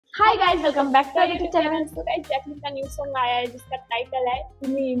Hi guys, welcome back to our YouTube channel. तो guys Jacqueline का new song आया है जिसका टाइटल है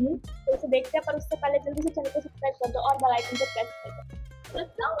यिमी यिमी। तो उसे देखते हैं, पर उससे पहले जल्दी से चैनल को सब्सक्राइब कर दो और बेल आइकन को प्रेस कर दो।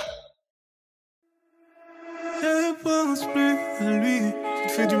 Let's go. Ne pense plus à lui, tu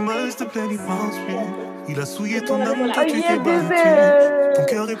te fais du mal, s'il te plaît, n'y pense plus. Il a souillé ton âme, toi tu t'es battu. Ton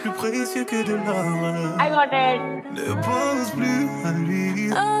cœur est plus précieux que de l'or. I got it. Ne pense plus à lui.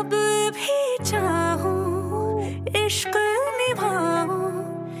 अब भी चाहूं, इश्क निभाऊं,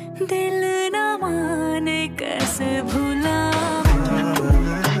 दिल न माने कैसे भुलाऊं.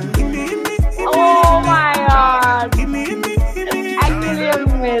 Oh my god. Actually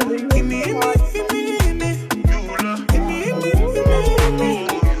amazing.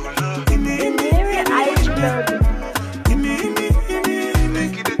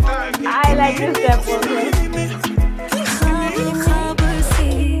 I like this step also. ख्वाब से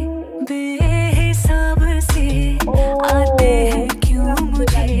बेहिसाब से आते हैं क्यों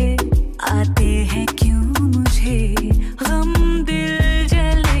मुझे, आते हैं क्यों मुझे गम, दिल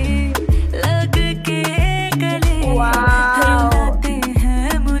जले लग के गले, रुलाते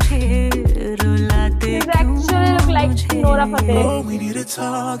हैं मुझे, रुलाते क्यों मुझे. Oh, we need a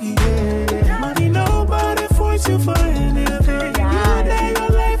talkie, yeah. Money, nobody force you for anything. You lay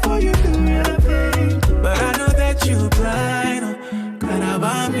your life or you do your thing. But I know that you're blind. Gotta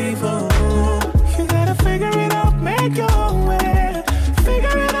buy me for. You gotta figure it out, make your own way.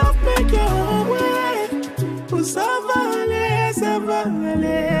 Figure it out, make your own way. Savale,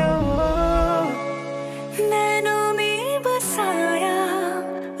 oh. नैनों में बसाया,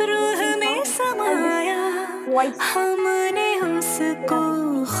 रूह में समाया, हमने उसको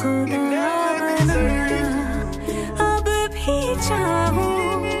खुदा बनाया. अब भी चाहूं,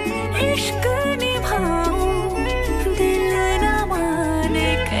 इश्क निभाऊं, दिल न माने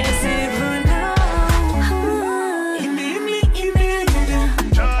कैसे भुलाऊं.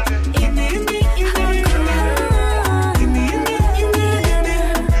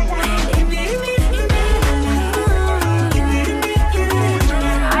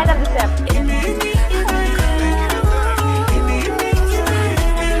 I love this step.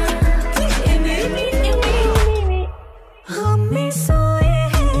 हम में सोए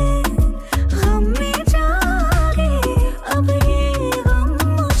हैं, हम में जागे, अब ये गम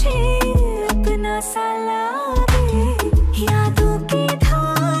मुझे अपना सा लागे. यादों के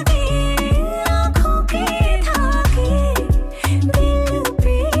धागे, आँखों के धागे, दिल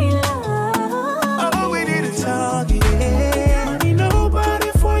पे Oh, we need a talkie, yeah. Money, nobody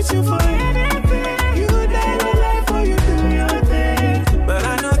force you for anything. You lay your life or you do your thing. But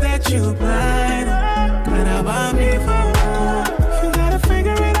I know that you're blind. Gotta buy me for. You gotta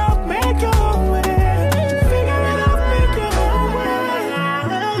figure it out, make your own way. Figure it out, make your own way.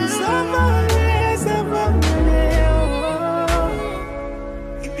 Savale, oh.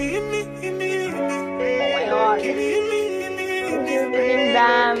 Yimmy, yimmy, yimmy. Oh my god. Yimmy, yimmy, yimmy, yimmy.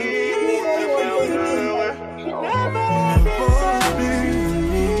 Damn.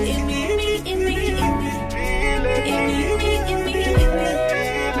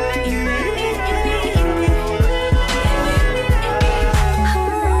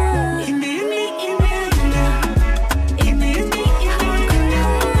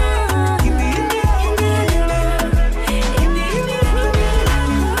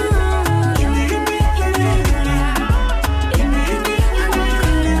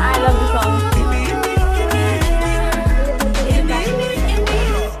 I love this song.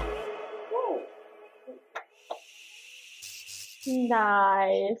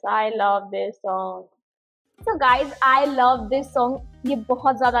 Nice. I love this song. So guys, I love this song. ये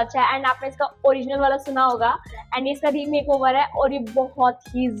बहुत ज्यादा अच्छा है and आपने इसका original वाला सुना होगा एंड इसका रीमेक ओवर है और ये बहुत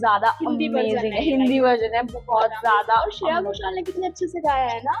ही ज्यादा अमेजिंग है. हिंदी वर्जन है, बहुत ज्यादा. और श्रेया घोषाल ने कितने अच्छे से गाया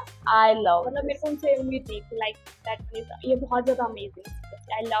है ना. आई लव, मतलब मेरे को उनसे उम्मीद थी लाइक दैट. ये बहुत ज्यादा अमेजिंग.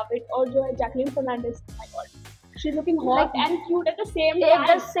 I love it. और जो है Jacqueline Fernandes, my God, she is looking hot and cute at the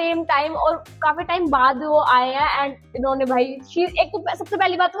same time. और काफी टाइम बाद वो आए हैं एंड इन्होंने भाई एक तो सबसे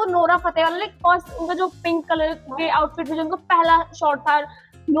पहली बात वो नोरा फतेह वाला लाइक उनका जो पिंक कलर के आउटफिट में जो उनका पहला शॉट था,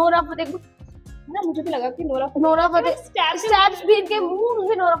 नोरा फतेह ना, मुझे भी लगा कि नोरा फतेह स्टैब्स भी इनके मुंह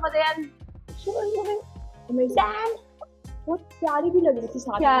भी नोरा फतेह एंड बहुत प्यारी भी लग रही थी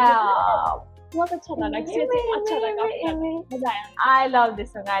साथ में. बहुत अच्छा था, अच्छा लगा, मजा आया. I love this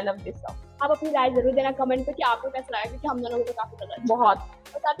song. आप अपनी राय जरूर देना कमेंट पे कि आपको कैसा लगा, क्योंकि हम दोनों को तो काफी ज्यादा बहुत.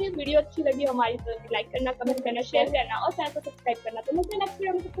 और साथ ही वीडियो अच्छी लगी हमारी तो लाइक करना, कमेंट करना, शेयर करना और चैनल को सब्सक्राइब करना. तो मिलते हैं नेक्स्ट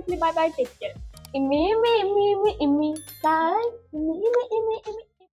वीडियो में. तब तक के लिए bye bye, take care. Yimmy, yimmy, yimmy, yimmy, yimmy, yimmy, yimmy, yimmy.